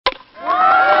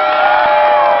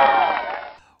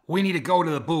We need to go to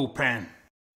the bullpen.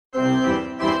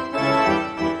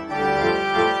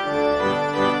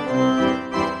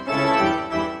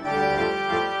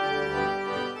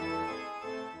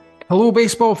 Hello,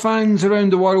 baseball fans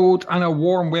around the world, and a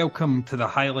warm welcome to the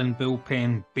Highland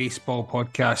Bullpen Baseball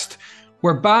Podcast.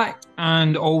 We're back,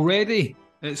 and already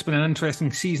it's been an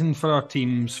interesting season for our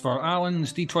teams, for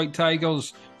Alan's Detroit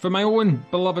Tigers, for my own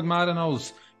beloved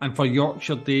Mariners, and for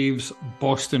Yorkshire Dave's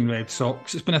Boston Red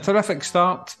Sox. It's been a terrific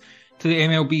start to the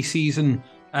MLB season,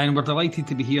 and we're delighted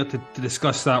to be here to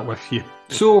discuss that with you.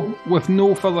 So, with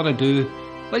no further ado,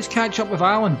 let's catch up with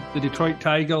Alan, the Detroit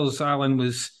Tigers. Alan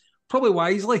was probably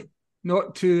wisely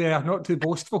not too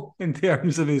boastful in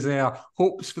terms of his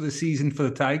hopes for the season for the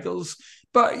Tigers.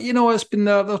 But, you know, there's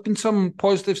been some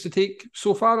positives to take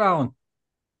so far, Alan.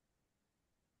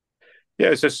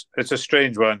 Yeah, it's a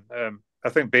strange one. I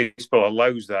think baseball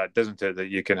allows that, doesn't it? That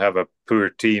you can have a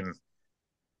poor team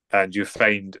and you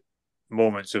find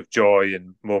moments of joy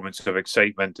and moments of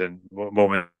excitement and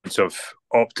moments of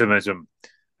optimism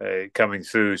coming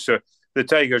through. So the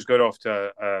Tigers got off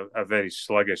to a very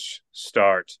sluggish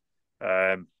start.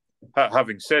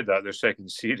 Having said that, their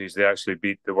second series, they actually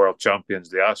beat the world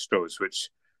champions, the Astros, which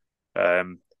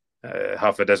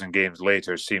half a dozen games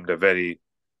later seemed a very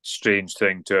strange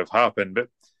thing to have happened. But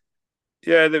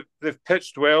yeah, they've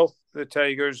pitched well, the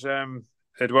Tigers.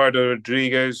 Eduardo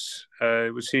Rodriguez,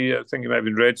 was he? I think he might have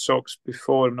been Red Sox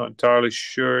before. I'm not entirely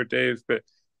sure, Dave, but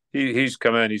he's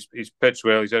come in. He's pitched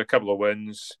well. He's had a couple of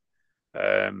wins.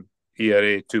 ERA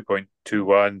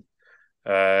 2.21.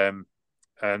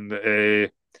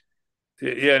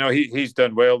 He's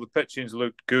done well. The pitching's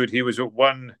looked good. He was at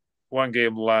one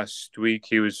game last week.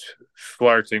 He was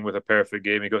flirting with a perfect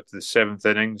game. He got to the seventh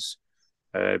innings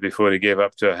before he gave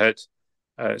up to a hit.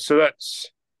 So that's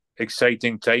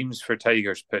exciting times for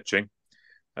Tigers pitching.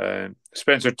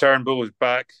 Spencer Turnbull is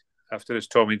back after his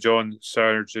Tommy John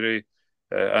surgery.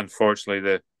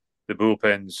 Unfortunately, the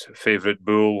bullpen's favourite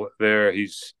bull there.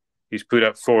 He's put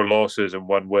up 4 losses and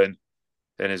 1 win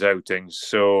in his outings.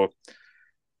 So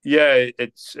yeah,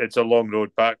 it's a long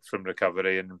road back from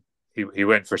recovery, and he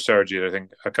went for surgery, I think,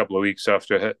 a couple of weeks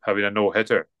after having a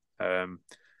no-hitter,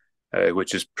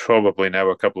 which is probably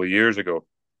now a couple of years ago.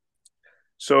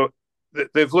 So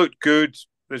they've looked good.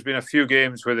 There's been a few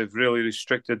games where they've really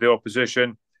restricted the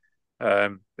opposition.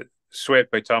 Swept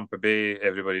by Tampa Bay,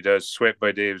 everybody does. Swept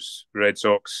by Dave's Red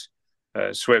Sox.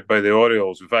 Swept by the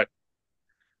Orioles. In fact,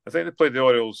 I think they played the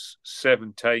Orioles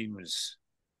 7 times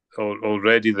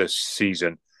already this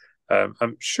season.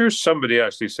 I'm sure somebody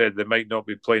actually said they might not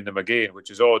be playing them again,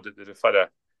 which is odd that they've had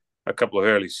a couple of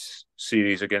early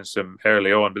series against them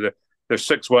early on. But they're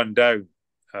 6-1 down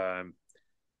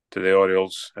to the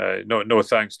Orioles. No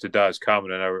thanks to Daz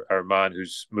Cameron, our man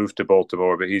who's moved to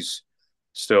Baltimore, but he's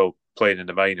still playing in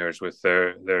the minors with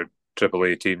their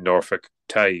AAA team, Norfolk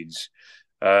Tides.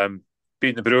 Beating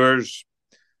the Brewers,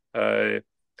 but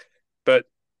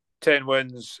 10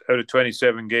 wins out of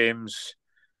 27 games.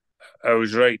 I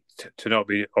was right to not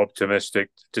be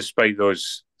optimistic, despite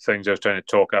those things I was trying to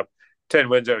talk up. 10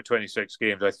 wins out of 26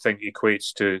 games, I think,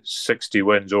 equates to 60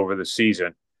 wins over the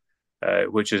season,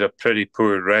 which is a pretty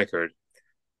poor record.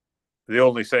 The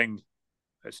only thing,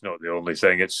 it's not the only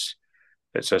thing, it's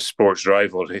a sports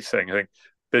rivalry thing. I think,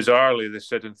 bizarrely, they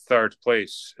sit in third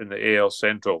place in the AL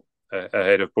Central,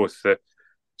 ahead of both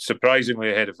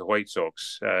surprisingly ahead of the White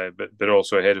Sox, but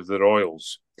also ahead of the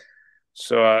Royals.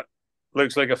 So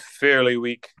looks like a fairly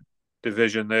weak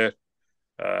division there.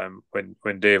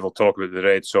 When Dave will talk about the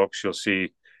Red Sox, you'll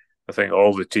see, I think,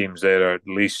 all the teams there are at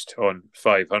least on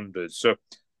 500. So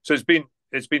it's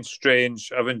been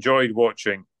strange. I've enjoyed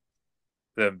watching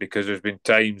them because there's been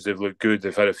times they've looked good.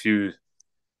 They've had a few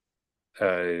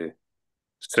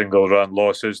single run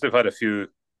losses. They've had a few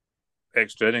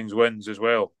extra innings wins as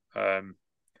well.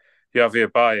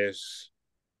 Javier Baez,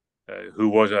 who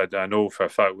was, I know for a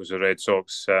fact, was a Red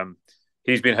Sox.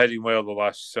 He's been hitting well the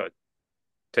last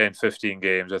 10, 15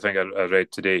 games. I think I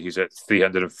read today he's at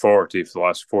 340 for the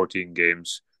last 14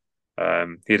 games. He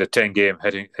had a 10-game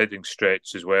hitting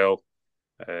stretch as well,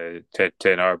 10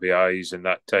 RBIs in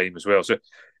that time as well. So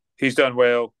he's done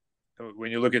well. When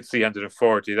you look at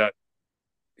 340, that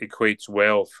equates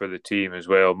well for the team as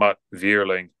well. Matt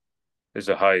Vierling is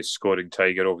the highest scoring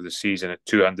Tiger over the season at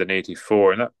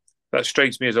 284. And that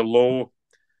strikes me as a low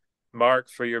mark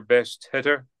for your best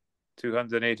hitter,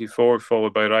 284,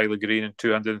 followed by Riley Green and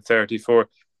 234.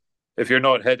 If you're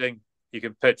not hitting, you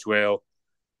can pitch well,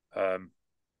 but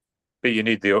you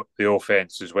need the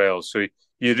offense as well. So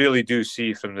you really do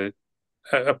see from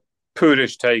a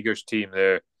poorish Tigers team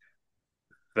there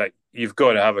that you've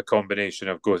got to have a combination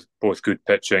of both good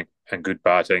pitching and good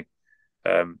batting,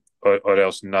 or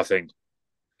else nothing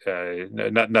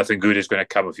good is going to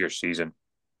come of your season.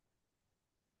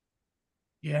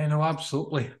 Yeah, no,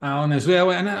 absolutely, Alan, as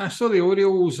well. And I saw the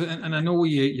Orioles, and I know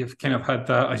you've kind of had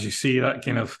that, as you say, that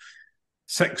kind of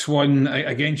 6-1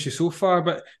 against you so far,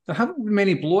 but there haven't been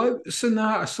many blowouts in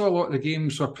that. I saw a lot of the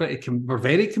games were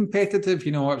very competitive.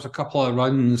 It was a couple of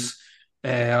runs.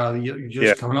 You're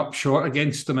just coming up short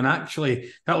against them, and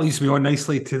actually that leads me on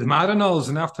nicely to the Mariners.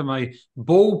 And after my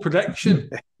bold prediction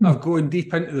of going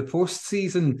deep into the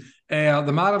postseason,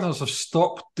 the Mariners have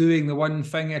stopped doing the one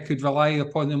thing I could rely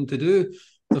upon them to do.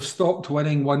 They've stopped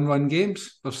winning one-run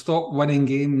games. They've stopped winning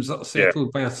games that are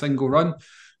settled by a single run.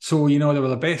 So, they were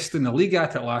the best in the league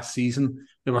at it last season.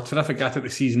 They were terrific at it the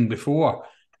season before.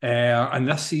 And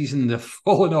this season, they've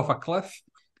fallen off a cliff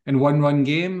in one-run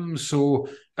games. So,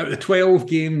 out of the 12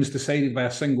 games decided by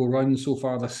a single run so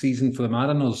far this season for the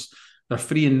Mariners, they're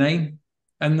 3-9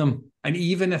 in them. And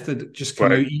even if they just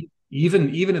come out,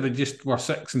 even if they just were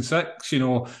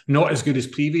 6-6, not as good as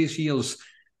previous years,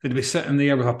 they'd be sitting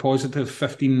there with a positive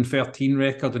 15-13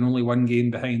 record and only one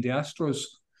game behind the Astros.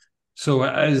 So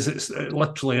it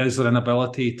literally is their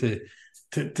inability to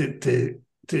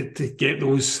get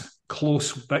those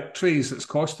close victories that's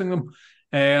costing them.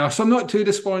 So I'm not too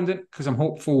despondent because I'm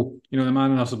hopeful. The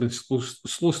Mariners have been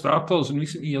slow starters in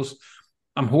recent years.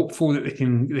 I'm hopeful that they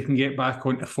can get back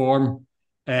onto form.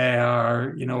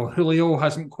 Julio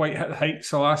hasn't quite hit the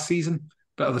heights of last season,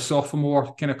 bit of the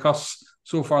sophomore kind of curse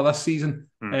so far this season.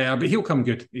 But he'll come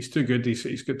good. He's too good.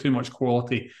 He's got too much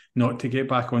quality not to get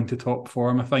back onto top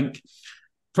form, I think.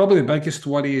 Probably the biggest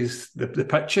worry is the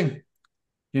pitching.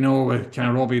 With kind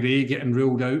of Robbie Ray getting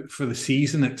ruled out for the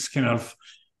season, I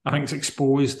think it's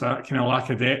exposed that kind of lack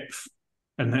of depth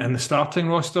in the starting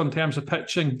roster in terms of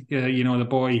pitching. The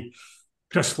boy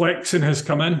Chris Flexen has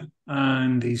come in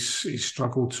and he's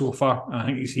struggled so far. I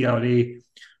think his ERA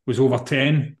was over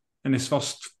 10 in his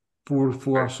first four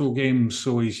or so games.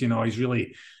 So he's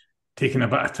really taking a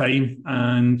bit of time,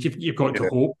 and you've got to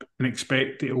hope and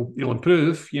expect that he'll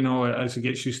improve, as he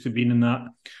gets used to being in that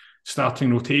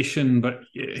starting rotation. But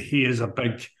he is a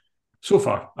kind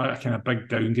of big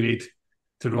downgrade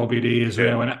to Robbie Ray as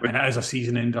well, and it is a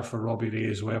season ender for Robbie Ray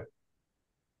as well.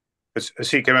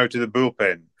 Has he come out to the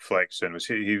bullpen, Flexen?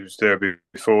 He was there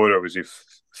before, or was he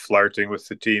flirting with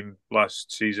the team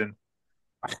last season?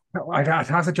 I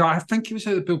think he was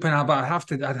out of the bullpen, but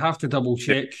I'd have to double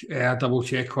check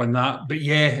on that. But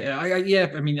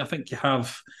I think you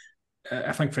have.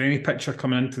 I think for any pitcher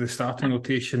coming into the starting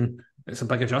rotation, it's a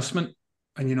big adjustment,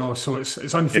 and so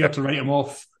it's unfair to write him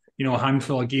off. A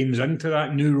handful of games into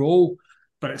that new role,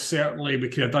 but it's certainly we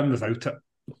could have done without it.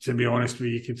 To be honest with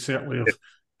you, could certainly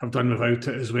have done without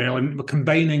it as well. And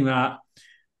combining that,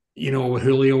 with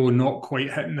Julio not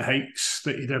quite hitting the heights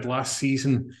that he did last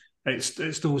season. It's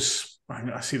those,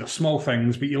 I say they're small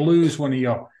things, but you lose one of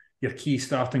your key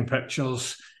starting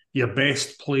pitchers. Your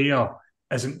best player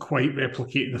isn't quite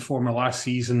replicating the form of last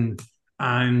season,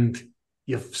 and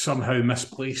you've somehow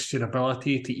misplaced your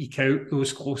ability to eke out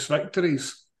those close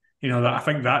victories. I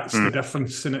think that's the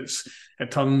difference, and it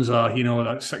turns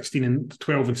that 16 and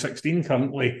 12 and 16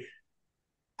 currently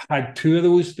had two of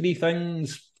those three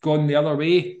things gone the other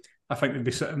way. I think they'd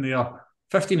be sitting there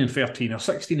 15 and 13 or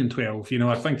 16 and 12.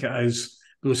 I think it is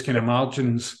those kind of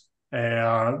margins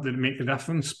that make the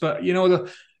difference. But,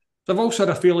 they've also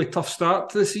had a fairly tough start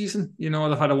to the season. They've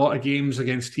had a lot of games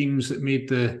against teams that made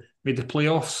the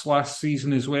playoffs last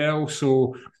season as well.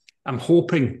 So I'm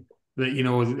hoping that,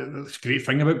 the great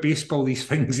thing about baseball, these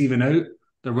things even out.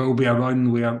 There will be a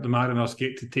run where the Mariners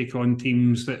get to take on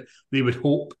teams that they would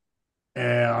hope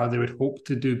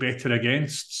to do better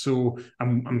against. So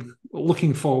I'm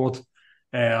looking forward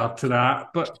to that.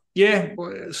 But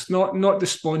it's not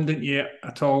despondent yet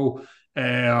at all.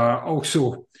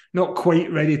 Also, not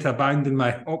quite ready to abandon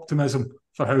my optimism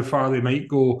for how far they might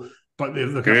go. But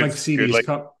they've got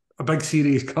a big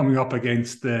series coming up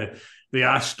against the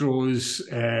Astros.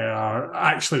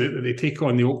 Actually, they take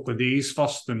on the Oakland A's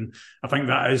first, and I think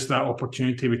that is that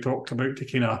opportunity we talked about to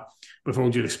kind of, with all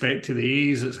due respect to the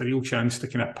A's, it's a real chance to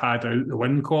kind of pad out the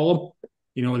win column.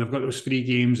 They've got those 3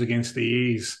 games against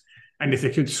the A's. And if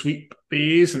they could sweep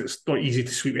the A's, and it's not easy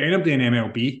to sweep anybody in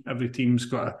MLB, every team's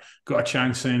got a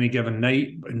chance on any given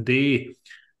night and day.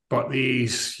 But the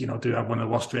A's, do have one of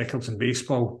the worst records in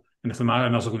baseball. And if the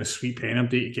Mariners are going to sweep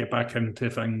anybody to get back into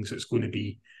things, it's going to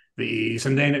be the A's.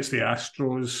 And then it's the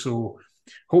Astros. So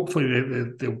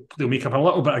hopefully they'll make up a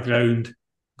little bit of ground,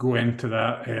 go into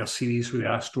that series with the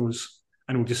Astros,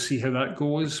 and we'll just see how that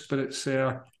goes. But it's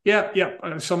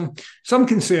Some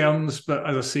concerns, but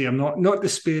as I say, I'm not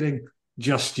despairing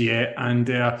just yet. And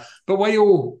but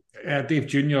while Dave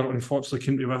Jr. unfortunately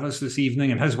couldn't be with us this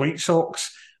evening, and his White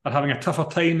Sox are having a tougher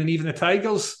time than even the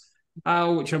Tigers,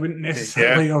 which I wouldn't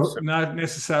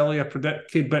necessarily have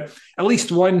predicted, but at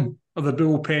least one of the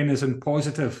bullpen is in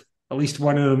positive. At least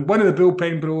one of them, one of the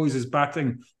bullpen bros is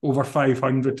batting over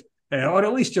 500. Or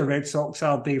at least your Red Sox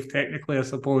are, Dave, technically, I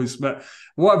suppose. But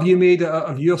what have you made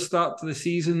of your start to the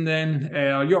season then,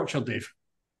 Yorkshire Dave?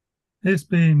 It's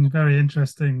been very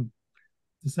interesting,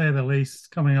 to say the least,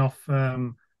 coming off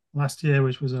last year,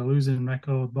 which was a losing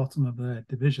record, bottom of the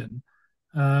division.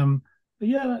 But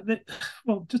yeah,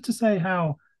 well, just to say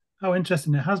how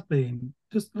interesting it has been,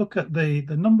 just look at the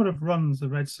number of runs the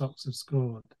Red Sox have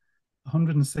scored.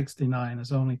 169,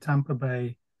 as only Tampa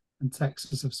Bay and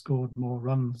Texas have scored more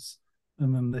runs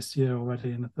than them this year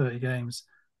already in the 30 games.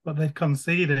 But they've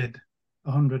conceded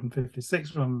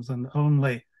 156 runs, and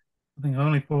I think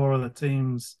only 4 other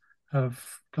teams have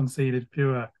conceded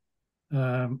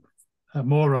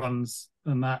more runs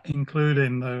than that,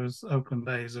 including those Oakland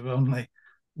A's who've only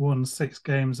won 6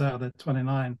 games out of the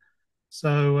 29.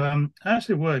 So I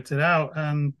actually worked it out,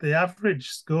 and the average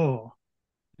score,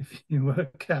 if you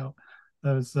work out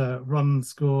those runs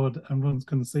scored and runs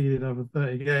conceded over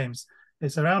 30 games,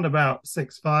 it's around about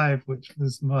 6.5, which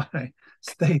was my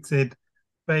stated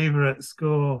favourite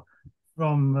score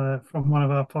from one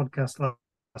of our podcasts last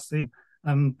season.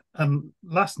 And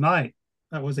last night,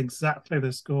 that was exactly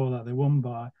the score that they won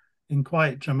by, in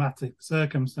quite dramatic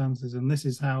circumstances. And this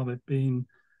is how they've been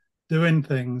doing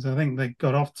things. I think they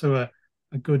got off to a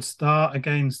good start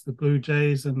against the Blue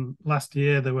Jays, and last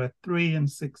year they were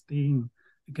 3-16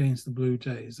 against the Blue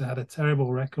Jays. They had a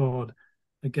terrible record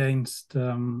against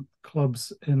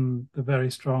clubs in the very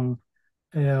strong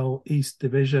AL East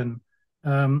division.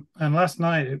 And last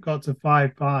night it got to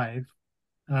 5-5,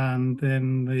 and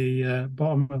in the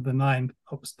bottom of the 9th,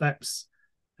 up steps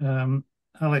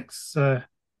Alex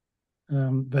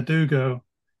Verdugo,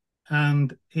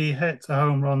 and he hits a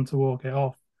home run to walk it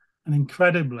off. And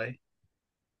incredibly,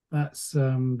 that's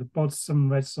the Boston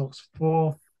Red Sox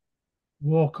 4th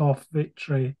walk-off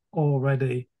victory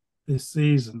already this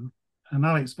season. And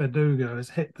Alex Verdugo has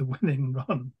hit the winning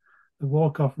run, the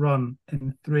walk-off run,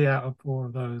 in 3 out of 4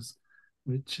 of those,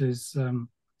 which is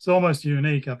it's almost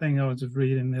unique. I think I was just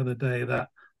reading the other day that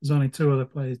there's only 2 other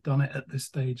players done it at this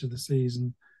stage of the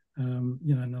season,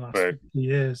 in the last 50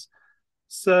 years.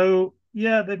 So,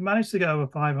 yeah, they've managed to get over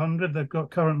 500. They've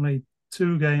got currently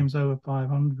 2 games over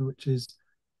 500, which is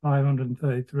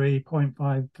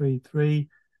 533.533,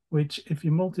 which, if you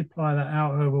multiply that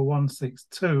out over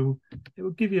 162, it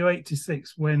would give you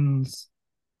 86 wins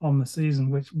on the season,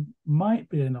 which might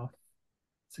be enough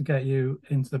to get you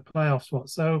into the playoff spot.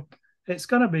 So it's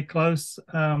going to be close.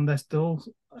 They're still,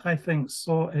 I think,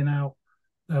 sorting out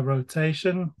their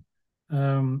rotation.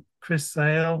 Chris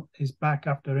Sale is back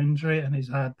after injury, and he's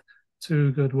had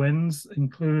 2 good wins,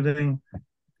 including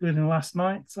last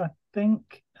night's, I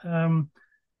think.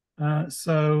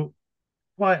 So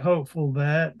quite hopeful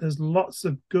there. There's lots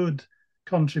of good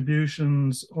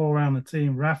contributions all around the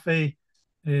team. Rafi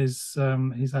he's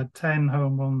had 10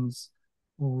 home runs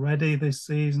already this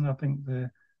season. I think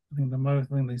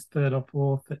he's 3rd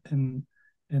or 4th in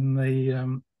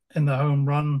the home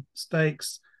run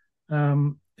stakes.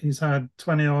 He's had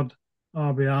 20 odd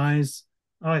RBIs.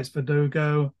 Alex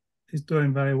Verdugo is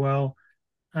doing very well,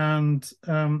 and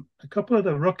a couple of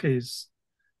the rookies.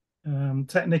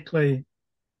 Technically,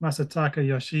 Masataka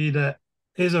Yoshida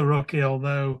is a rookie,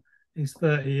 although he's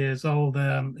 30 years old.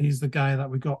 He's the guy that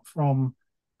we got from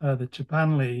the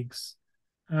Japan leagues,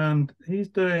 and he's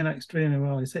doing extremely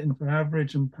well. He's hitting for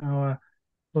average and power,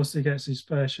 plus he gets his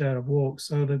fair share of walks.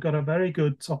 So they've got a very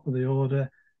good top of the order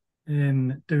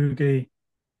in Doogie,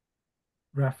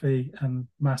 Rafi, and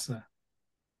Massa.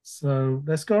 So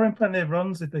they're scoring plenty of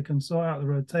runs. If they can sort out the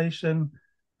rotation,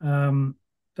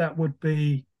 that would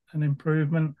be an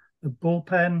improvement. The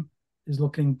bullpen is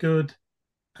looking good,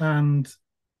 and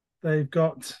they've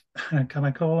got, can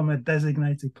I call him a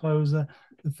designated closer?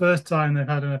 The first time they've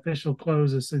had an official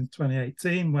closer since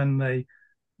 2018, when they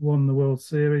won the World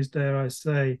Series, dare I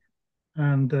say.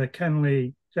 And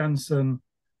Kenley Jansen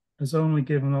has only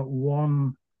given up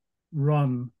 1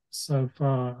 run so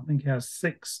far. I think he has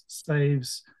 6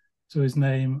 saves to his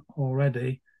name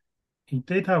already. He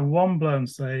did have 1 blown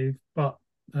save, but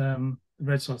the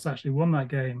Red Sox actually won that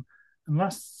game. And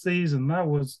last season, that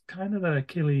was kind of their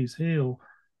Achilles heel.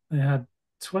 They had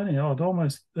 20 odd,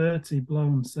 almost 30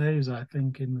 blown saves, I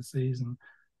think, in the season.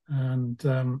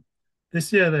 And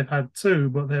this year they've had 2,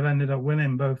 but they've ended up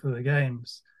winning both of the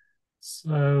games.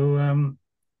 So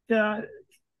yeah,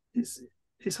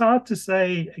 it's hard to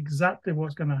say exactly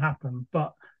what's going to happen,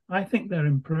 but I think they're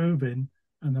improving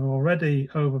and they're already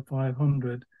over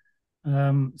 500.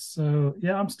 So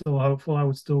yeah, I'm still hopeful. I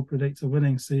would still predict a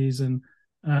winning season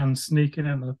and sneaking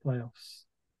into the playoffs.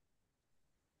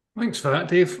 Thanks for that,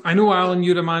 Dave. I know, Alan,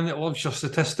 you're a man that loves your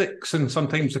statistics and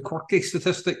sometimes the quirky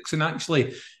statistics. And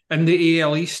actually, in the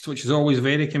AL East, which is always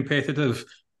very competitive,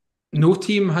 no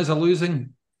team has a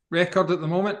losing record at the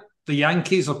moment. The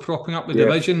Yankees are propping up the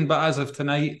division, but as of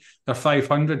tonight, they're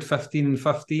 500, 15 and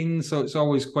 15. So it's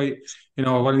always quite,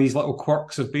 one of these little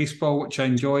quirks of baseball, which I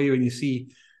enjoy when you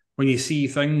see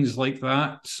things like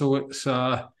that. So it's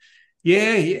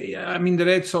yeah. I mean, the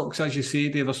Red Sox, as you say,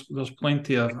 Dave, there's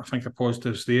plenty of, I think, of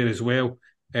positives there as well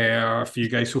for you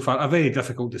guys so far. A very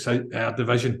difficult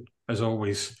division, as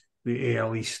always, the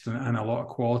AL East, and a lot of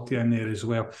quality in there as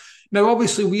well. Now,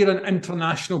 obviously, we're an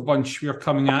international bunch. We're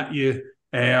coming at you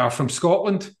from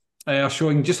Scotland,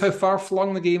 showing just how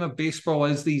far-flung the game of baseball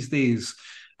is these days.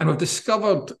 And we've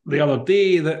discovered the other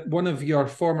day that one of your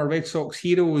former Red Sox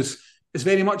heroes is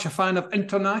very much a fan of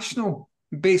international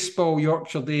baseball,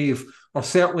 Yorkshire Dave, or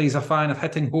certainly is a fan of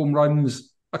hitting home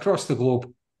runs across the globe.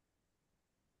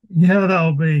 Yeah,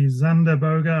 that'll be Xander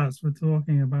Bogaerts we're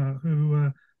talking about,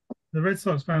 who the Red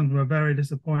Sox fans were very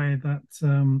disappointed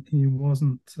that he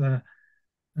wasn't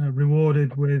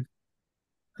rewarded with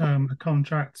a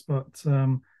contract, but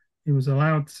he was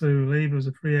allowed to leave as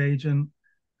a free agent,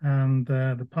 and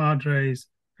the Padres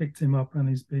picked him up, and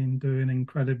he's been doing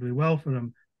incredibly well for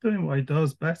them. Doing what he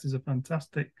does best. Is a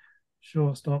fantastic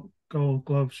shortstop, Gold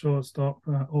Glove shortstop,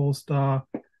 all-star,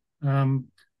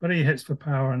 but he hits for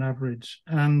power and average.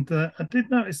 And I did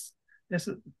notice, yes,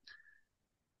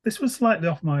 this was slightly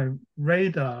off my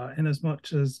radar in as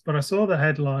much as, but I saw the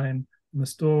headline and the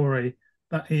story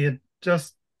that he had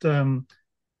just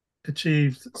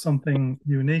achieved something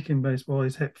unique in baseball.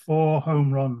 He's hit 4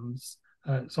 home runs.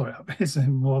 Sorry, he's hit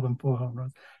more than 4 home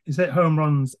runs. He's hit home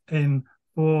runs in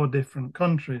 4 different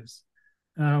countries.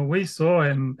 We saw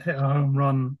him hit a home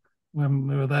run when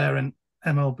we were there in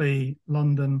MLB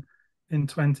London in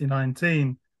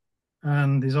 2019,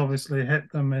 and he's obviously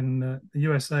hit them in the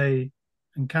USA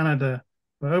and Canada.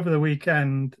 But over the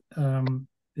weekend, the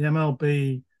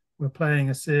MLB were playing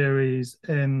a series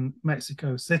in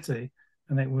Mexico City,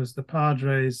 and it was the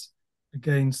Padres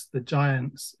against the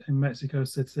Giants in Mexico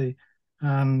City.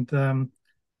 And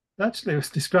actually, it was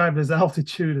described as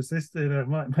altitude assisted.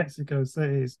 Mexico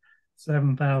City is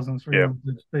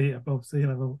 7,300 feet above sea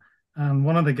level. And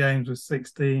one of the games was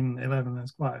 16-11.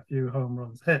 There's quite a few home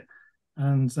runs hit,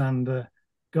 and Xander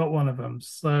got one of them.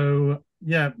 So,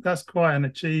 yeah, that's quite an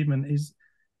achievement. He's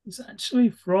actually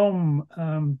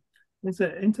from, he's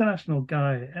an international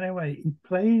guy. Anyway, he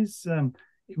plays,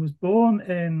 he was born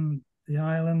in the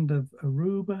island of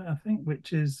Aruba, I think,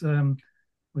 which is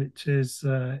it's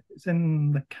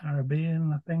in the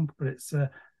Caribbean, I think, but it's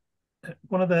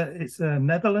it's a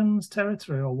Netherlands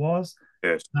territory, or was.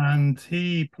 Yes. And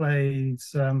he plays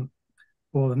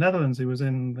for the Netherlands. He was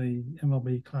in the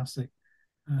MLB Classic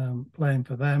playing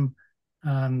for them.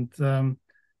 And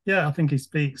yeah, I think he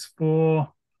speaks 4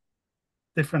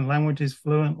 different languages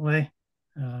fluently.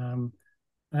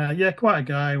 Yeah, quite a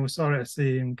guy. We're sorry to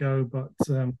see him go, but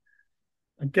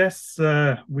I guess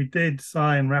we did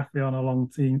sign Rafi on a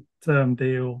long-term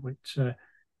deal, which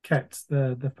kept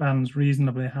the fans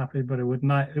reasonably happy. But it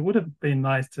would have been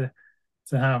nice to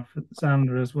have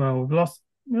Xander as well.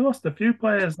 We lost a few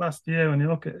players last year. When you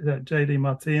look at JD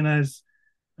Martinez,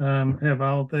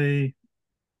 Evaldi,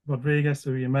 Rodriguez,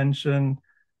 who you mentioned,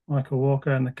 Michael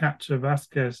Walker, and the catcher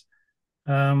Vasquez.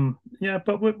 Yeah,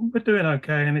 but we're doing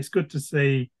okay, and it's good to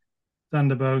see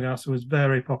Xander Bogaerts, who was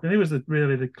very popular. He was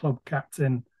really the club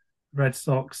captain. Red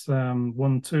Sox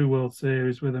won 2 World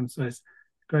Series with him, so it's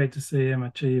great to see him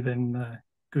achieving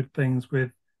good things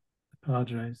with the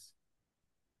Padres.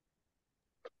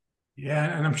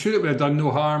 Yeah, and I'm sure it would have done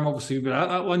no harm, obviously, but at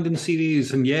that London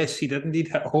series, and yes, he did indeed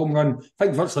hit a home run. I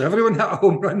think virtually everyone hit a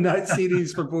home run that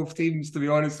series for both teams, to be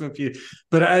honest with you.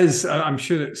 But it is, I'm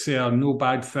sure it's no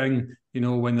bad thing,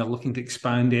 when they're looking to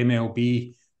expand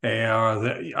MLB,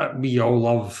 that we all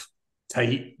love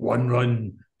tight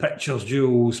one-run pitchers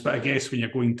duels, but I guess when you're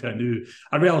going to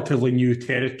a relatively new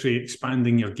territory,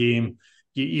 expanding your game,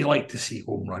 you like to see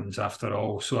home runs after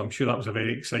all. So I'm sure that was a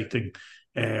very exciting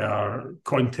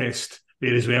contest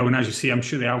there as well. And as you say, I'm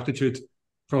sure the altitude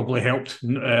probably helped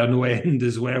no end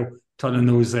as well, turning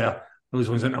those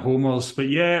ones into homers. But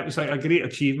yeah, it was like a great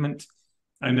achievement.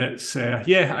 And it's,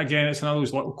 again, it's another of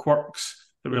those little quirks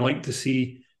that we like to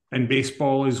see in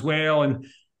baseball as well. And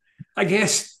I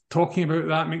guess talking about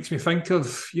that makes me think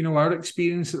of, our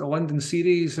experience at the London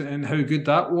series and how good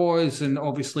that was. And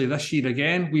obviously this year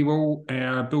again, we will,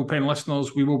 our bullpen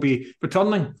listeners, we will be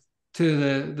returning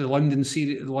to the London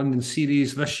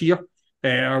series this year,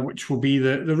 which will be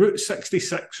the Route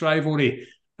 66 rivalry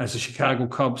as the Chicago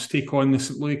Cubs take on the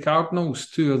St. Louis Cardinals,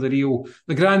 two of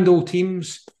the grand old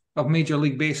teams of Major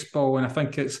League Baseball. And I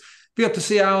think it's fair to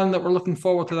say, Alan, that we're looking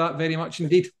forward to that very much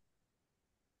indeed.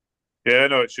 Yeah,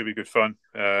 no, it should be good fun.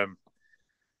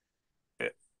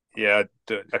 Yeah,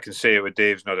 I can say it with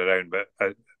Dave's not around, but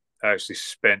I actually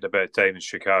spent a bit of time in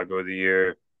Chicago the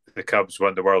year the Cubs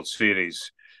won the World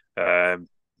Series.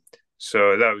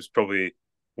 So that was probably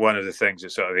one of the things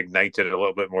that sort of ignited a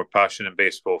little bit more passion in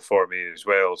baseball for me as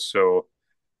well. So,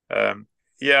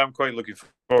 yeah, I'm quite looking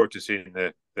forward to seeing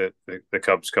the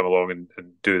Cubs come along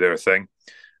and do their thing.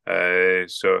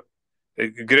 So,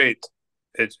 great.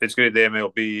 It's great the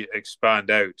MLB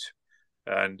expand out.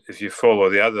 And if you follow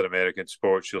the other American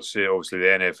sports, you'll see obviously the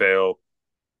NFL,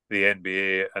 the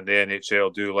NBA, and the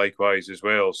NHL do likewise as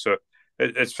well. So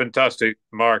it's fantastic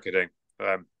marketing.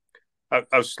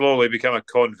 I've slowly become a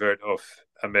convert of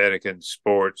American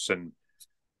sports and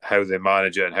how they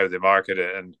manage it and how they market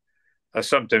it. And I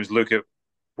sometimes look at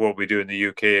what we do in the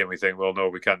UK and we think, well, no,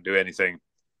 we can't do anything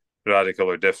radical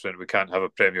or different. We can't have a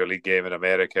Premier League game in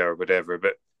America or whatever.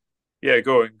 But yeah,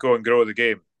 go and grow the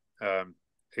game.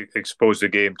 Expose the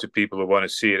game to people who want to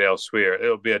see it elsewhere.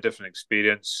 It'll be a different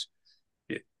experience.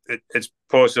 It's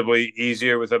possibly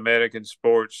easier with American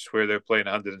sports where they're playing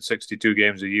 162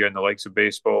 games a year in the likes of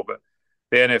baseball, but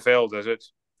the NFL does it.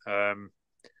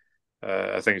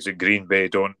 I think it's at Green Bay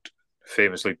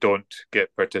famously don't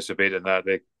get participate in that.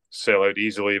 They sell out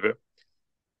easily. But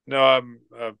no,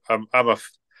 I'm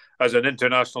as an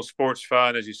international sports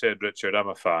fan, as you said, Richard, I'm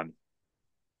a fan.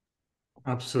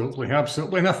 Absolutely.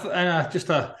 And just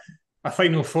a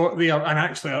final thought there, and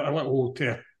actually a little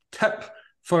tip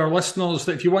for our listeners,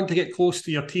 that if you want to get close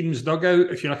to your team's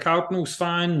dugout, if you're a Cardinals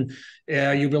fan,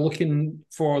 you'll be looking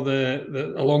for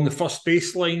along the first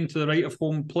baseline to the right of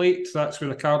home plate. That's where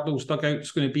the Cardinals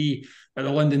dugout's going to be at the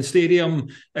London Stadium.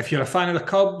 If you're a fan of the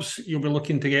Cubs, you'll be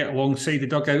looking to get alongside the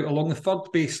dugout along the third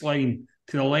baseline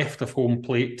to the left of home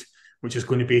plate, which is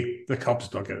going to be the Cubs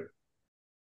dugout.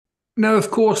 Now,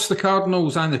 of course, the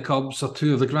Cardinals and the Cubs are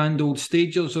two of the grand old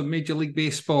stagers of Major League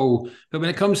Baseball. But when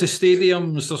it comes to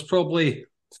stadiums, there's probably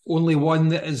only one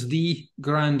that is the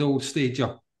grand old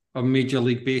stager of Major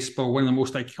League Baseball, one of the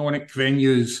most iconic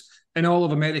venues in all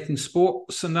of American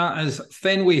sports, and that is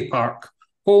Fenway Park,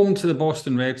 home to the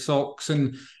Boston Red Sox.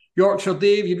 And Yorkshire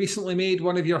Dave, you recently made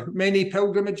one of your many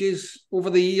pilgrimages over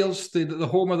the years to the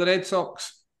home of the Red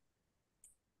Sox.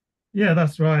 Yeah,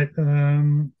 that's right.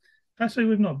 Actually,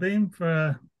 we've not been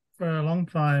for a long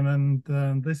time,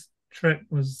 and this trip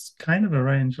was kind of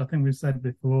arranged. I think we've said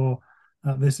before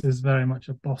that this is very much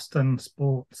a Boston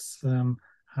sports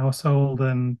household,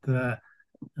 and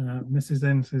Mrs.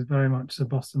 Ince is very much a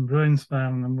Boston Bruins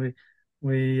fan, and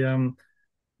we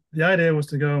the idea was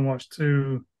to go and watch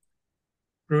two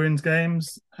Bruins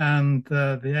games, and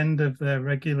the end of their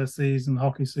regular season,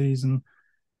 hockey season,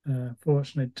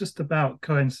 fortunately, just about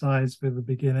coincides with the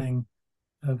beginning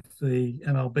of the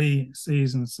MLB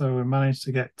season, so we managed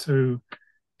to get two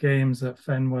games at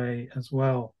Fenway as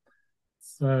well.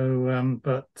 So,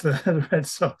 but the Red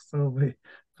Sox will be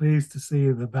pleased to see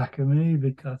the back of me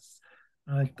because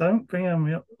I don't bring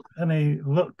them any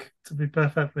luck, to be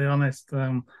perfectly honest.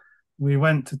 We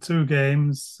went to two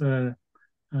games, and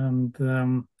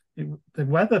the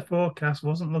weather forecast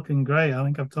wasn't looking great. I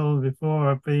think I've told you before,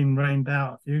 I've been rained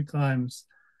out a few times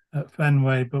at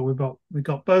Fenway, but we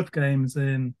got both games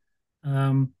in,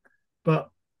 but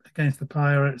against the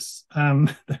Pirates,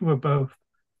 and they were both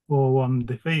 4-1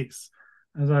 defeats.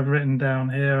 As I've written down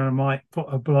here, I might put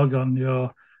a blog on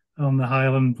the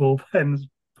Highland Bullpen's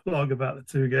blog about the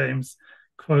two games,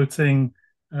 quoting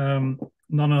none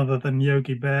other than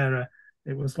Yogi Berra.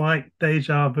 It was like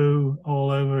deja vu all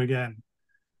over again.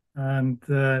 And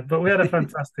but we had a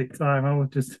fantastic time. I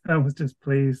was just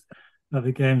pleased that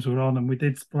the games were on, and we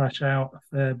did splash out a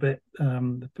fair bit.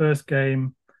 The first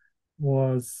game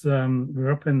was we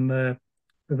were up in the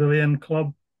Pavilion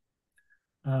Club,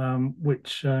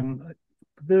 which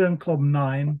Pavilion Club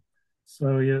 9.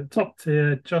 So you're top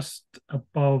tier, just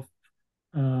above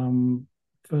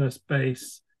first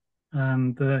base,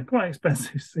 and quite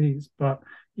expensive seats, but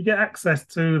you get access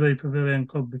to the Pavilion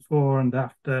Club before and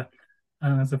after,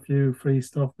 and there's a few free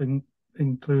stuff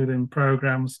including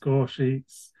programs, score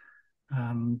sheets,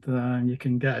 and you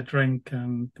can get a drink,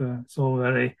 and it's all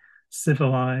very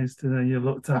civilized. You're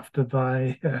looked after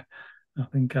by I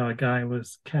think our guy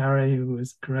was Carrie, who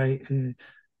was great.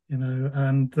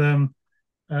 And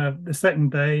the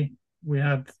second day we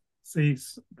had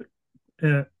seats,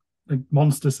 the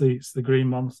monster seats, the green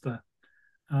monster,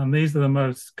 and these are the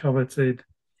most coveted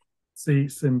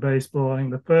seats in baseball. I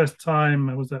think the first time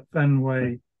I was at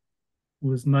Fenway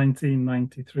was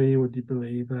 1993, would you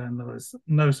believe? And there was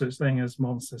no such thing as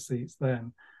monster seats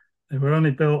then. They were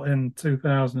only built in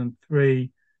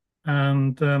 2003,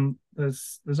 and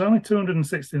there's only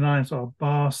 269 sort of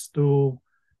bar stool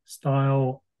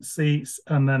style seats,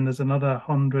 and then there's another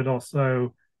 100 or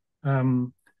so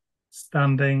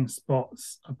standing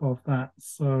spots above that.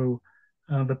 So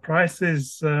the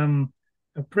prices are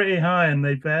pretty high, and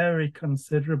they vary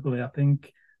considerably. I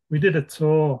think we did a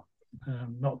tour,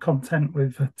 not content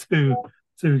with the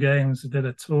two games, we did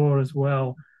a tour as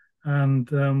well, and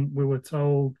we were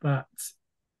told that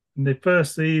in the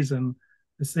first season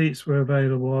the seats were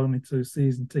available only to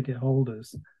season ticket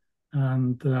holders,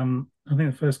 and I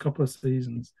think the first couple of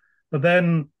seasons. But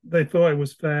then they thought it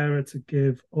was fairer to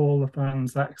give all the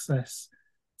fans access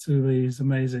to these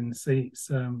amazing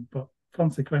seats, but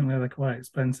consequently they're quite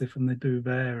expensive and they do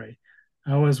vary.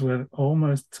 Ours were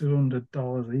almost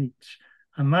 $200 each,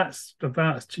 and that's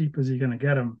about as cheap as you're going to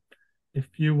get them.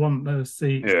 If you want those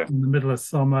seats in the middle of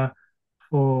summer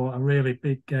for a really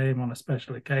big game on a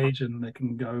special occasion, they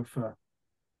can go for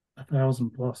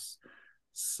 $1,000 plus.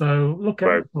 So look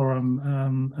out for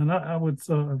them. And I would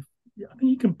sort of, I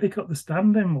think you can pick up the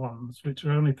standing ones, which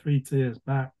are only 3 tiers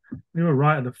back. We were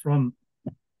right at the front,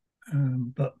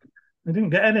 but we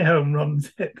didn't get any home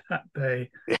runs hit that day.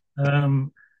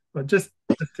 But just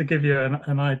to give you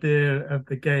an idea of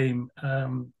the game,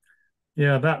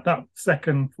 that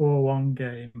second 4-1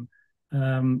 game,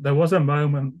 there was a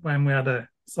moment when we had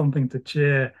something to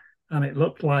cheer, and it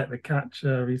looked like the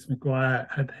catcher, Reese McGuire,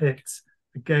 had hit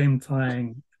a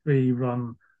game-tying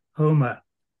 3-run homer,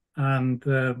 and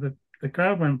the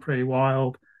crowd went pretty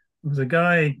wild. There was a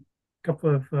guy a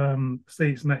couple of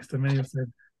seats next to me who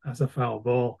said, "That's a foul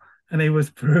ball," and he was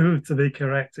proved to be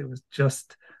correct. It was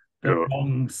just the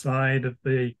wrong side of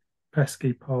the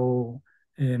pesky pole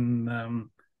in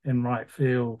right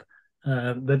field.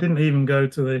 They didn't even go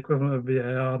to the equivalent of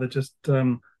VAR. They just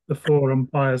the 4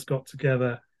 umpires got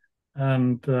together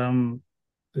and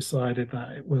decided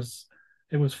that it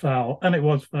was foul, and it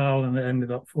was foul, and it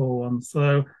ended up 4-1.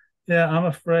 So yeah, I'm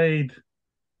afraid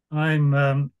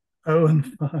I'm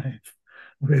 0-5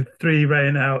 with 3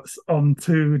 rainouts on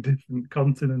 2 different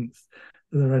continents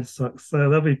to the Red Sox. So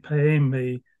they'll be paying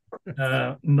me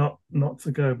not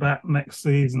to go back next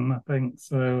season, I think.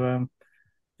 So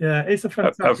yeah, it's a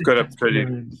fantastic I've got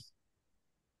experience.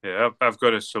 I've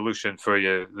got a solution for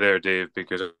you there, Dave,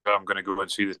 because I'm going to go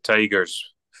and see the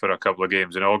Tigers for a couple of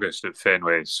games in August at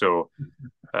Fenway. So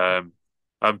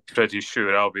I'm pretty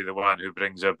sure I'll be the one who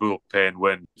brings a bullpen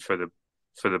win for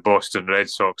the Boston Red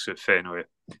Sox at Fenway.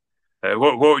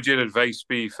 What would your advice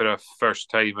be for a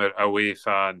first-timer away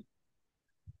fan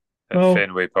at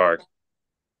Fenway Park?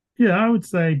 Yeah, I would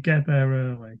say get there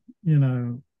early.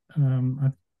 I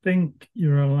think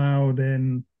you're allowed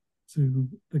in to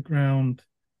the ground.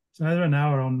 It's either an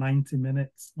hour or 90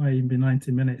 minutes, might even be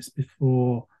 90 minutes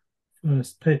before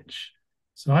first pitch.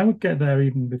 So I would get there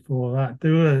even before that.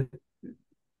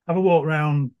 Have a walk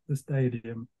around the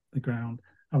stadium, the ground.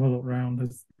 Have a look around.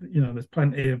 There's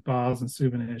plenty of bars and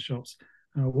souvenir shops.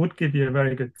 I would give you a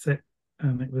very good tip,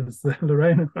 and it was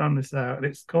Lorraine who found this out. And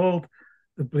it's called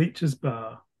the Bleachers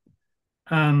Bar,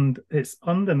 and it's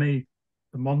underneath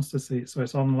the monster seat, so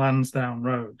it's on Lansdowne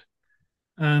Road.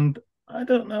 And I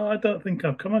don't know, I don't think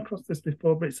I've come across this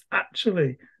before, but it's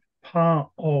actually part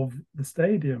of the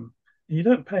stadium. You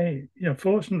don't pay,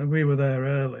 fortunately we were there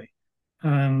early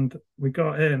and we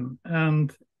got in,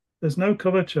 and there's no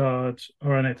cover charge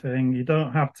or anything. You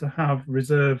don't have to have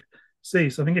reserved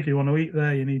seats. I think if you want to eat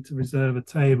there, you need to reserve a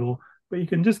table, but you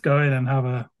can just go in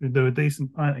and do a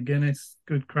decent pint of Guinness,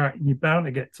 good crack, and you're bound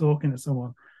to get talking to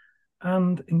someone.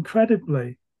 And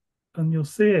incredibly, and you'll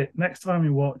see it next time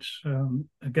you watch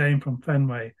a game from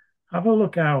Fenway, have a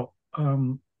look out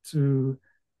to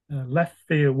left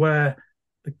field, where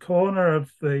the corner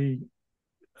of the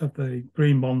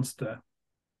Green Monster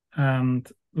and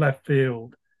left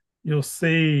field, you'll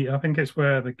see, I think it's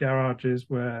where the garage is,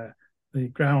 where the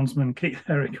groundsmen keep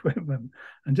their equipment.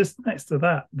 And just next to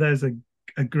that, there's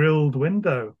a grilled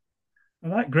window.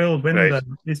 And that grilled window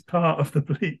is part of the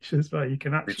bleachers, where you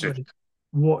can actually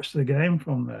watch the game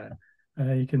from there.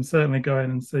 You can certainly go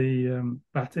in and see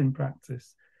batting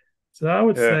practice. So I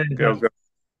would say that's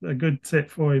a good tip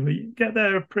for you. But you get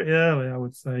there pretty early, I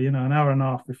would say, an hour and a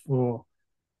half before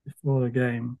the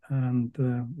game. And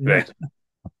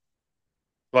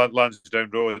Lansdowne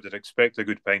Road, I'd expect a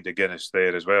good pint of Guinness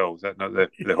there as well. Is that not the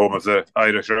home of the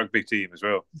Irish rugby team as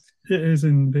well? It is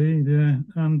indeed, yeah.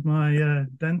 And my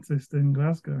dentist in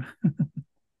Glasgow.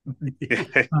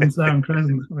 Lansdowne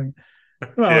Crescent, I think.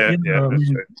 Well, yeah,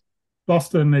 that's right.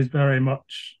 Boston is very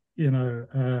much,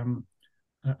 an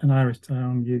Irish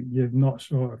town. You're not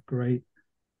short of great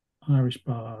Irish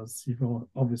bars. You've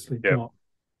obviously got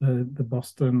the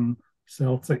Boston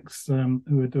Celtics,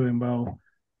 who are doing well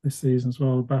this season as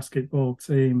well, the basketball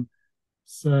team.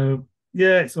 So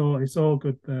yeah, it's all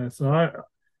good there. So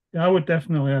I would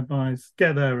definitely advise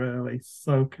get there early,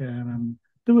 soak in, and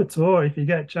do a tour if you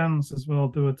get a chance as well.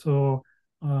 Do a tour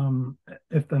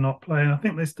if they're not playing. I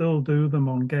think they still do them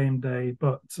on game day,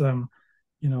 but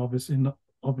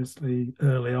obviously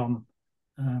early on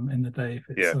in the day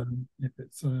if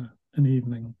it's an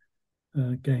evening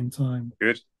game time.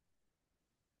 Good.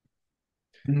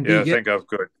 I think I've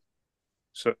got.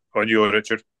 So on you,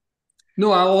 Richard.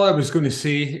 No, all I was going to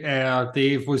say,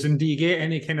 Dave, was, did you get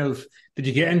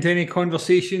into any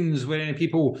conversations where any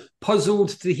people puzzled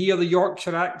to hear the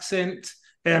Yorkshire accent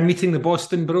meeting the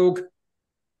Boston brogue?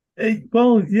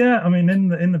 Well, yeah, I mean,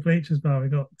 in the Bleachers Bar, we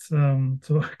got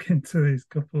talking to these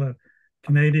couple of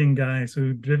Canadian guys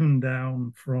who'd driven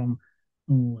down from,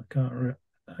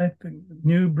 I think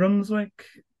New Brunswick.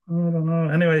 I don't know.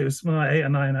 Anyway, it was something like 8 or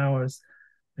 9 hours.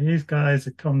 These guys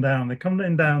had come down. They come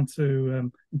down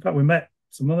to, in fact, we met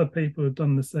some other people who'd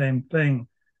done the same thing.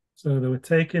 So they were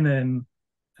taking in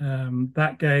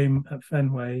that game at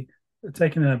Fenway,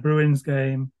 taking in a Bruins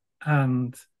game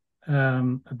and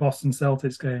a Boston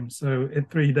Celtics game. So in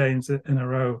 3 days in a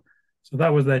row. So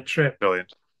that was their trip.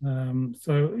 Brilliant.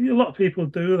 So a lot of people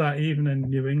do that, even in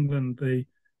New England.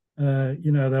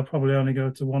 They'll probably only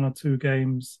go to 1 or 2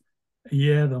 games a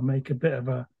year. They'll make a bit of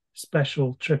a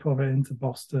special trip of it into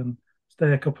Boston,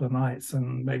 stay a couple of nights,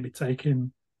 and maybe take in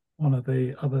one of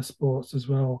the other sports as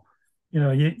well.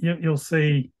 You'll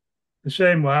see the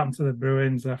shame what happened to the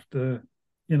Bruins after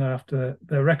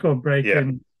their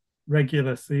record-breaking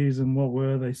regular season. What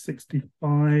were they,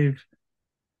 65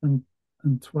 and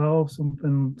 12,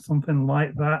 something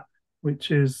like that,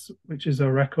 which is a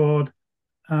record,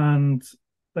 and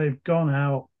they've gone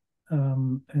out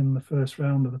in the first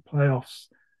round of the playoffs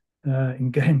in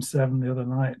Game 7 the other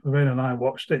night. Lorraine and I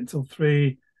watched it until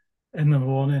 3 in the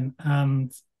morning,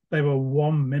 and they were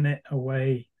 1 minute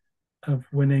away of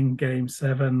winning Game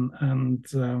 7. And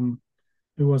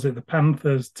who was it? The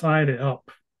Panthers tied it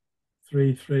up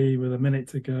 3-3 with a minute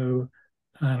to go,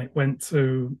 and it went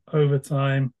to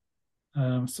overtime,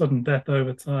 sudden death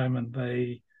overtime, and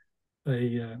they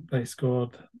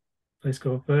scored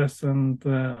first, and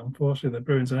unfortunately the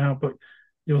Bruins are out. But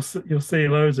you'll see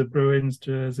loads of Bruins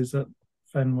jerseys at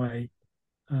Fenway,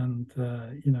 and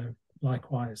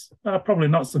likewise, probably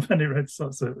not so many Red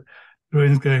Sox at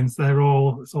Bruins games.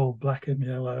 It's all black and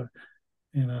yellow.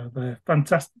 They're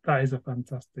fantastic. That is a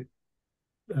fantastic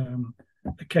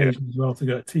occasion as well to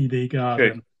go to TD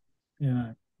Garden.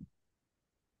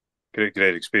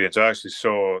 Great experience. I actually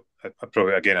saw.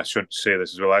 I shouldn't say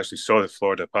this as well. I actually saw the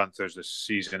Florida Panthers this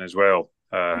season as well.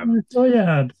 You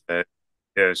had.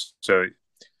 Yes. So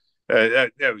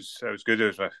it was good. It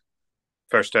was my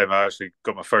first time I actually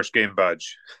got my first game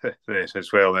badge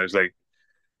as well. And it was like,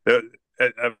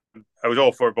 I was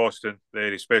all for Boston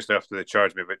there, especially after they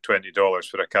charged me about $20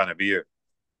 for a can of beer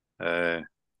at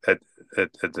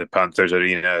the Panthers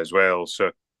Arena as well.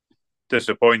 So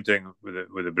disappointing with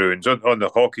the Bruins. On the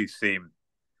hockey theme,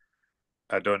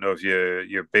 I don't know if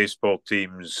your baseball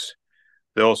teams,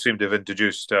 they all seem to have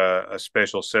introduced a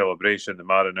special celebration. The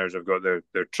Mariners have got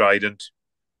their trident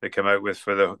they come out with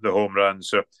for the home run.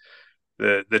 So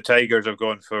the Tigers have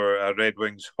gone for a Red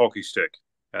Wings hockey stick,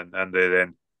 and they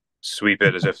then sweep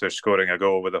it as if they're scoring a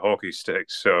goal with a hockey stick.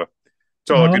 So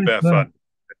it's all a good bit of fun.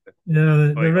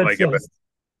 Yeah, the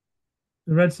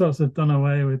Red Sox have done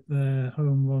away with the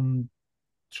home run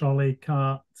trolley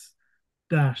cart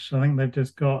dash. I think they've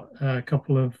just got a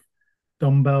couple of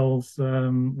dumbbells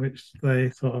which they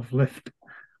sort of lift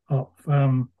up.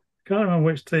 Can't remember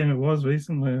which team it was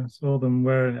recently. I saw them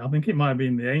wearing it. I think it might have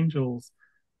been the Angels.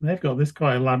 They've got this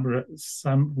quite elaborate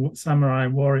samurai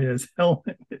warriors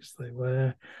helmet which they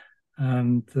wear.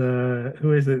 And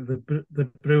who is it?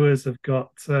 The Brewers have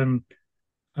got a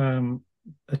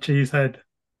cheese head.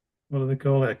 What do they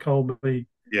call it? A Colby.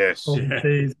 Yes. Colby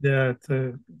cheese. Yeah,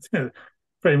 to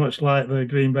pretty much like the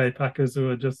Green Bay Packers, who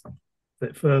are just a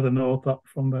bit further north up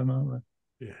from them, aren't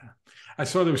they? Yeah. I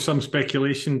saw there was some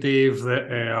speculation, Dave,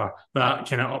 that that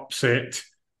kind of upset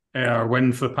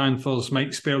win for the Panthers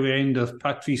might spell the end of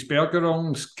Patrice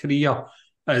Bergeron's career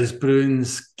as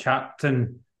Bruins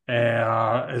captain.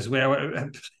 as well.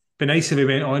 It'd be nice if he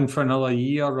went on for another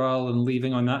year rather than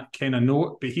leaving on that kind of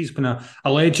note. But he's been a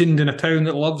legend in a town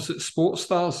that loves its sports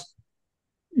stars.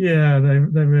 Yeah, they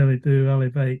really do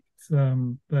elevate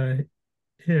their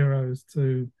heroes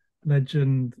to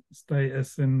legend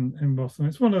status in Boston.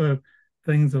 It's one of the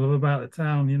things I love about the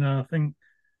town. I think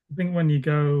when you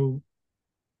go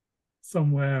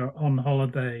somewhere on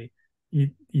holiday,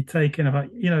 you take in about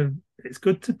it's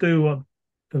good to do what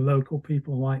the local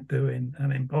people like doing,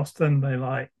 and in Boston they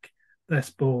like their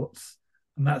sports,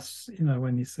 and that's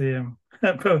when you see them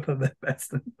both at their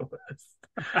best and worst.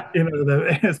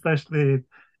 Especially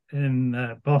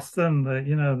in Boston,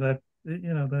 they're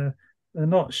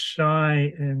not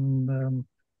shy in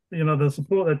they'll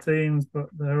support their teams, but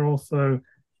they're also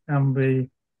can be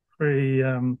pretty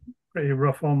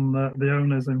rough on the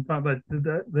owners. In fact,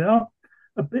 they are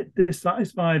a bit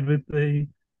dissatisfied with the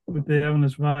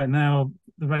owners right now,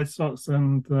 the Red Sox,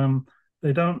 and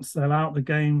they don't sell out the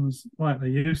games like they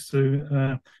used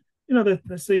to.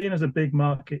 They're seen as a big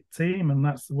market team, and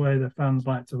that's the way the fans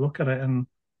like to look at it. And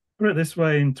put it this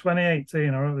way: in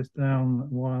 2018, I wrote this down a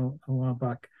while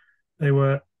back. They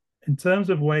were, in terms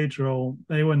of wage roll,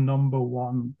 they were number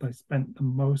one. They spent the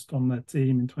most on their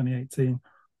team in 2018.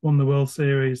 Won the World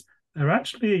Series. They're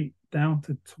actually down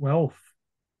to 12th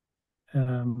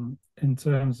in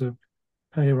terms of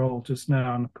payroll just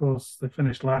now, and of course they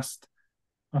finished last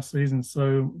season.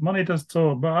 So money does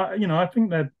talk, but I think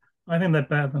they're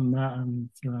better than that, and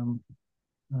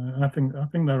I think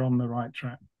they're on the right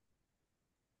track.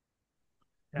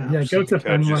 Yeah, go to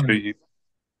Fenway.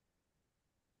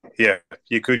 Yeah,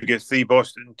 you could get 3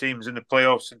 Boston teams in the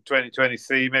playoffs in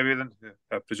 2023, maybe. Then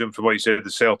I presume from what you said, the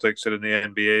Celtics are in the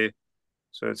NBA,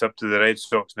 so it's up to the Red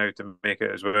Sox now to make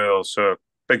it as well. So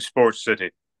big sports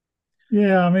city.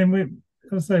 Yeah, I mean, we're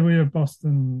a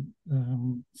Boston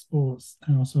sports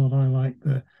household. I like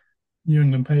the New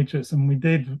England Patriots, and we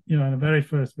did, in the very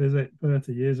first visit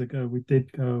 30 years ago, we did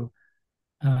go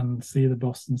and see the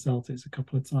Boston Celtics a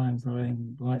couple of times.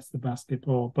 Lorraine likes the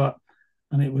basketball,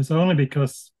 and it was only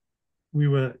because we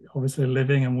were obviously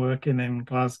living and working in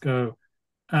Glasgow,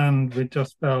 and we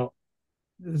just felt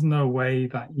there's no way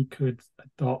that you could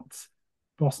adopt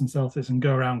Boston Celtics and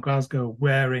go around Glasgow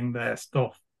wearing their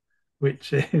stuff,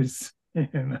 which is,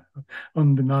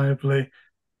 undeniably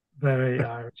very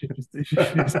Irish. If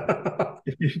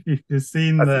you've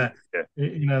seen their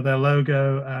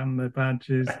logo and the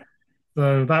badges.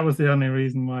 So that was the only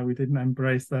reason why we didn't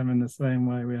embrace them in the same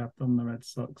way we have done the Red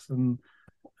Sox and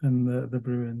the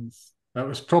Bruins. That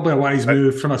was probably a wise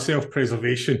move from a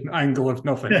self-preservation angle, if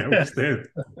nothing else. Then.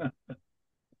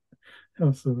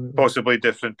 Absolutely. Possibly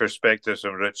different perspectives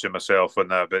from Rich and myself on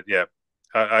that, but yeah,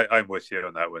 I'm with you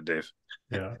on that one, Dave.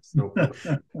 Yeah. No.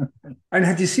 And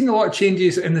have you seen a lot of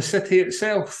changes in the city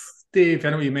itself, Dave?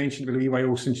 I know you mentioned a wee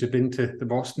while since you've been to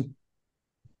Boston.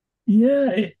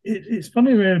 Yeah, it's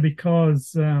funny really,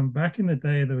 because back in the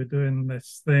day they were doing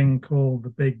this thing called the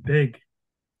Big Dig,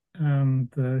 and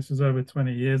this was over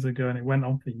 20 years ago, and it went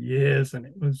on for years, and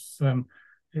it was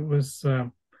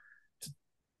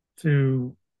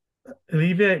to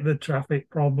alleviate the traffic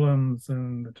problems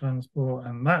and the transport,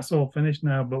 and that's all finished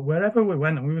now. But wherever we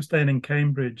went, and we were staying in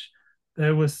Cambridge,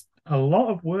 there was a lot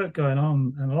of work going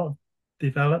on and a lot of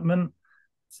development.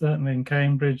 Certainly in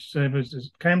Cambridge,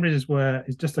 Cambridge is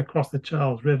just across the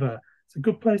Charles River. It's a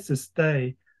good place to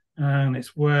stay, and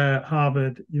it's where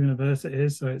Harvard University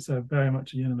is, so it's very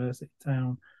much a university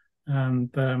town. And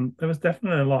there was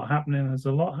definitely a lot happening. There's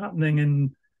a lot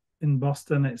happening in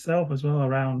Boston itself as well,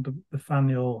 around the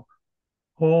Faneuil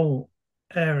Hall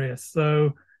area.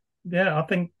 So yeah, I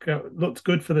think it looks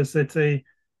good for the city.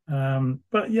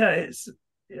 But yeah,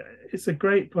 it's a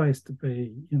great place to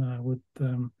be.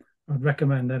 I'd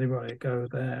recommend anybody go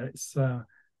there. It's a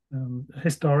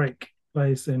historic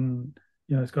place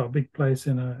it's got a big place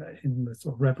in the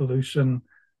sort of Revolution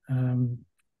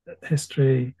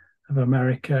history of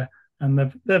America, and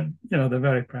they're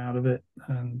very proud of it,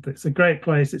 and it's a great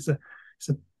place. It's a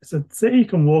city you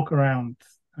can walk around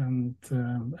and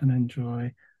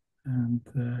enjoy, and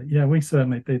we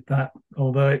certainly did that.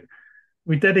 Although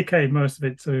we dedicated most of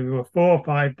it to 4 or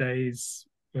 5 days,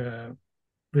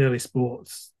 really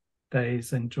sports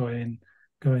days, enjoying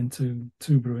going to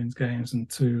 2 Bruins games and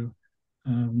 2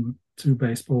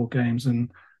 baseball games,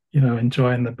 and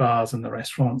enjoying the bars and the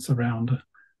restaurants around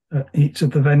each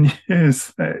of the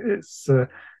venues.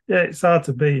 It's hard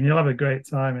to beat, and you'll have a great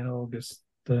time in August,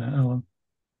 Alan.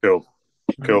 Cool.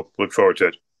 Look forward to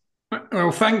it.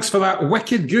 Well, thanks for that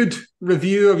wicked good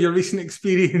review of your recent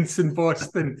experience in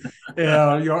Boston,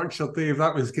 Yorkshire Dave.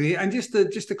 That was great. And just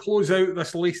to close out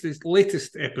this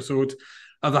latest episode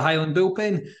of the Highland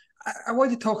Bullpen, I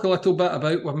want to talk a little bit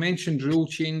about, we've mentioned rule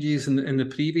changes in the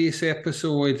previous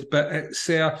episode, but it's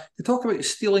to talk about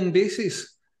stealing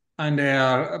bases. And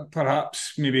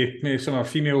perhaps maybe some of our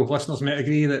female listeners might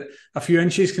agree that a few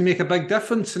inches can make a big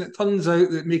difference. And it turns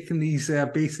out that making these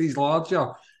bases larger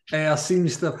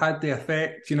seems to have had the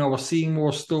effect. We're seeing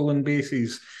more stolen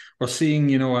bases. We're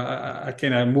seeing, a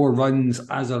kind of more runs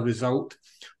as a result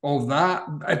of that.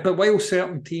 But while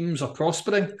certain teams are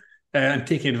prospering and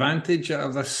taking advantage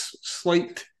of this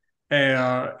slight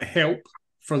help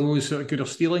for those that are good at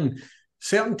stealing,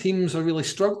 certain teams are really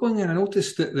struggling. And I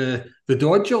noticed that the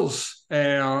Dodgers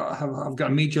have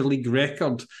got a major league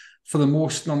record for the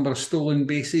most number of stolen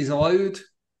bases allowed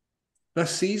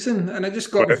this season, and it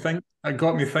just got me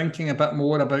thinking a bit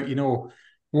more about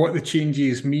what the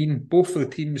changes mean, both for the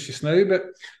teams just now, but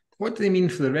what do they mean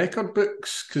for the record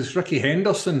books? Because Ricky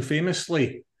Henderson,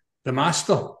 famously the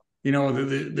master,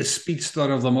 the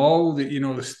speedster of them all,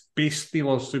 the base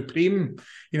stealer supreme,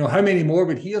 how many more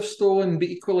would he have stolen? But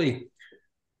equally,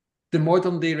 the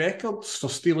modern day records for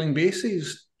stealing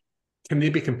bases, can they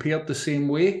be compared the same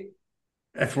way?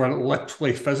 If we're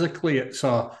literally physically, it's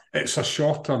a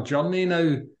shorter journey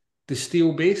now to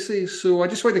steal bases. So I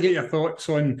just want to get your thoughts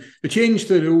on the change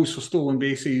to the rules for stolen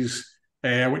bases,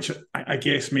 which I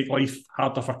guess make life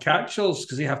harder for catchers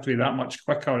because they have to be that much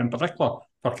quicker, in particular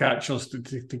for catchers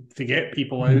to get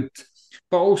people out.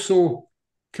 But also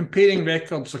comparing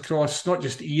records across not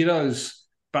just eras,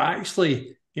 but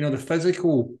actually, the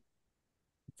physical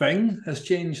thing has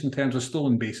changed in terms of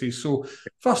stolen bases. So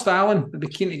first, Alan, I'd be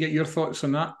keen to get your thoughts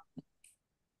on that.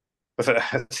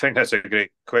 I think that's a great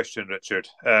question, Richard.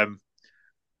 I'm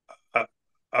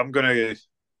going to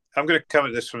come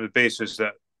at this from the basis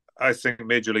that I think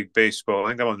Major League Baseball, I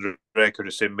think I'm on the record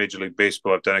to say Major League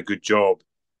Baseball have done a good job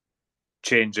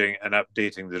changing and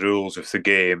updating the rules of the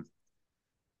game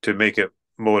to make it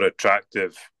more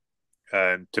attractive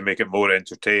and to make it more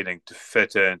entertaining, to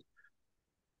fit in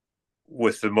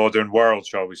with the modern world,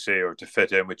 shall we say, or to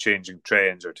fit in with changing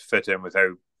trends, or to fit in with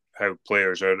how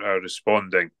players are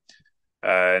responding.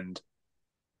 And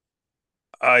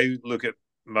I look at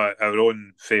our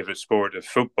own favourite sport of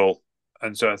football,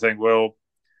 and so I think, well,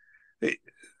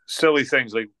 silly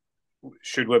things like,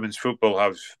 should women's football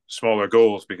have smaller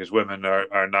goals because women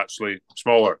are naturally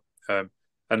smaller? And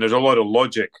there's a lot of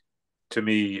logic to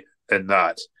me in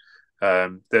that.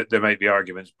 That there might be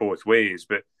arguments both ways,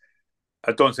 but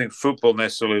I don't think football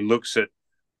necessarily looks at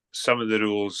some of the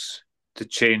rules to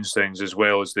change things as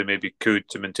well as they maybe could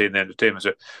to maintain the entertainment.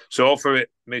 So all for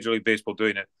Major League Baseball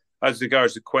doing it. As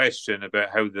regards the question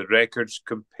about how the records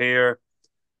compare,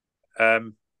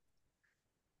 it's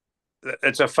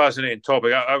a fascinating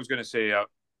topic. I was going to say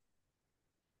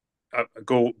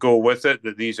go with it,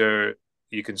 that these are,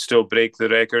 you can still break the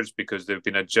records because the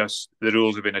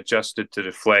rules have been adjusted to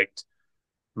reflect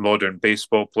modern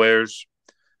baseball players.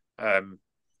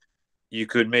 You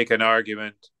could make an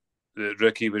argument that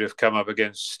Ricky would have come up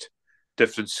against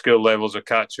different skill levels of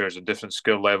catchers and different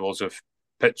skill levels of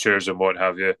pitchers and what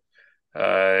have you.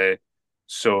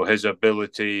 So his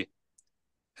ability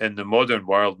in the modern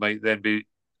world might then be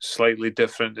slightly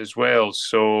different as well.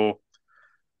 So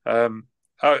I'm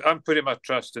putting my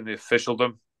trust in the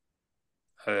officialdom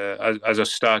as a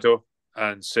stato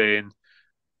and saying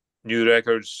new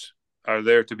records are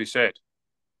there to be set.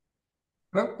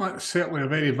 Well, that's certainly a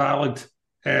very valid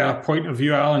point of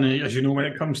view, Alan. As you know, when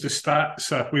it comes to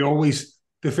stats, we always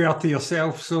defer to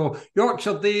yourself. So,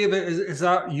 Yorkshire Dave, is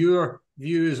that your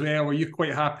view as well? Are you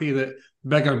quite happy that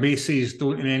bigger bases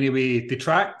don't in any way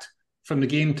detract from the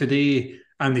game today,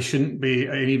 and there shouldn't be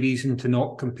any reason to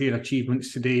not compare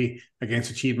achievements today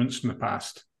against achievements from the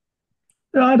past?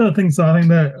 No, I don't think so. I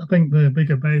think the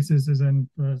bigger bases is in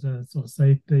for a sort of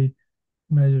safety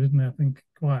measure, isn't it? I think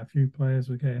quite a few players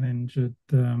were getting injured,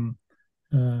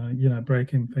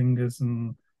 breaking fingers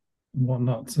and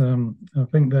whatnot. I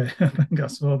think I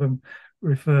saw them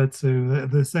referred to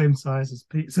the same size as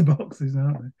pizza boxes,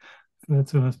 aren't they? Referred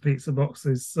to them as pizza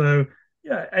boxes. So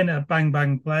yeah, in a bang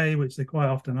bang play, which they quite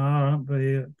often are, aren't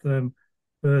they? At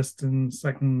first and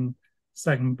second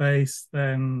base,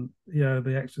 then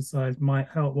the exercise might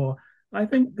help. Well, I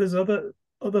think there's other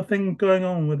thing going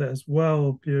on with it as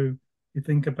well. You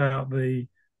think about the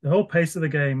whole pace of the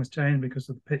game has changed because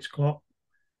of the pitch clock.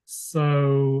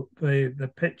 So the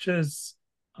pitchers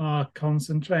are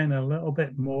concentrating a little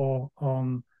bit more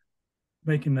on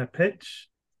making their pitch.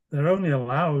 They're only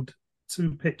allowed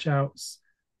 2 pitch outs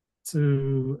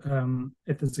to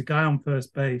if there's a guy on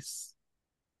first base,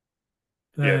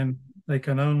 then they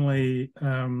can only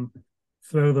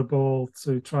throw the ball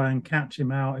to try and catch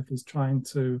him out if he's trying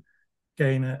to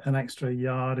gain an extra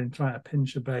yard and try to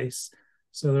pinch a base.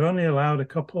 So they're only allowed a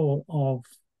couple of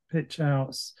pitch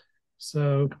outs.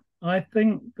 So I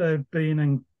think they've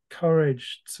been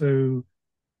encouraged to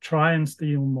try and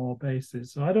steal more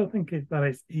bases. So I don't think that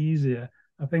it's easier.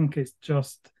 I think it's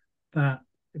just that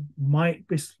it might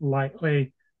be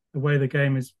slightly the way the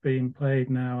game is being played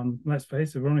now. And let's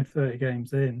face it, we're only 30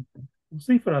 games in. We'll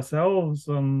see for ourselves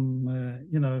on,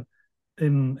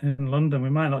 in London. We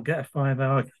might not get a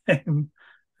 5-hour game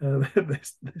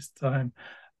this time.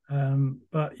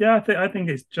 But yeah, I think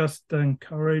it's just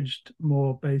encouraged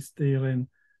more base stealing,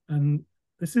 and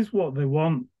this is what they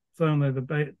want. Certainly,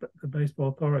 the baseball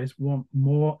authorities want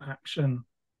more action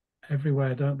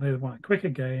everywhere, don't they? They want a quicker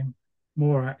game,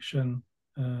 more action,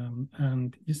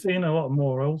 and you're seeing a lot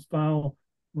more old style,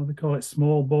 what they call it,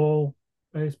 small ball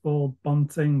baseball,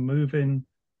 bunting, moving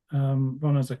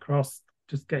runners across,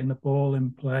 just getting the ball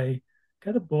in play.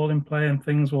 Get the ball in play, and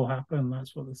things will happen.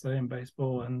 That's what they say in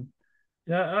baseball, and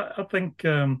yeah, I think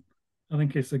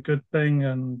it's a good thing,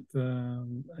 and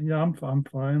yeah, I'm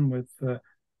fine with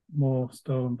more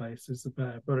stolen bases, the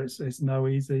better. But it's no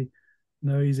easy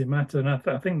matter, and I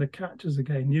think the catchers are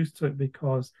getting used to it,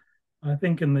 because I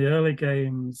think in the early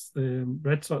games the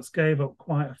Red Sox gave up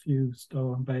quite a few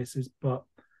stolen bases, but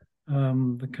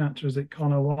the catcher, is it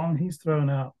Connor Wong? He's thrown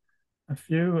out a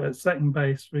few at second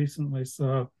base recently,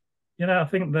 so I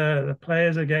think the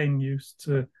players are getting used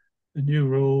to the new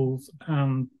rules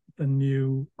and the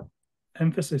new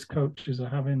emphasis coaches are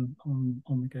having on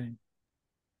the game.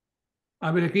 I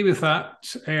would agree with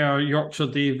that, Yorkshire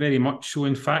Dave, very much so,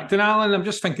 in fact. And Alan, I'm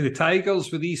just thinking the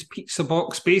Tigers with these pizza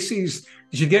box bases,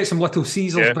 you should get some Little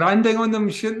Caesars branding on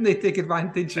them, shouldn't they? Take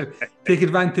advantage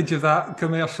of that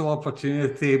commercial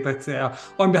opportunity. But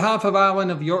on behalf of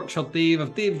Alan, of Yorkshire Dave,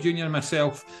 of Dave Jr. and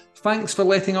myself, thanks for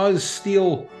letting us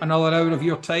steal another hour of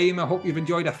your time. I hope you've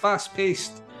enjoyed a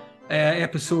fast-paced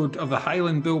episode of the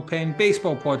Highland Bullpen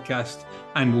Baseball Podcast,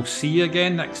 and we'll see you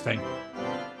again next time.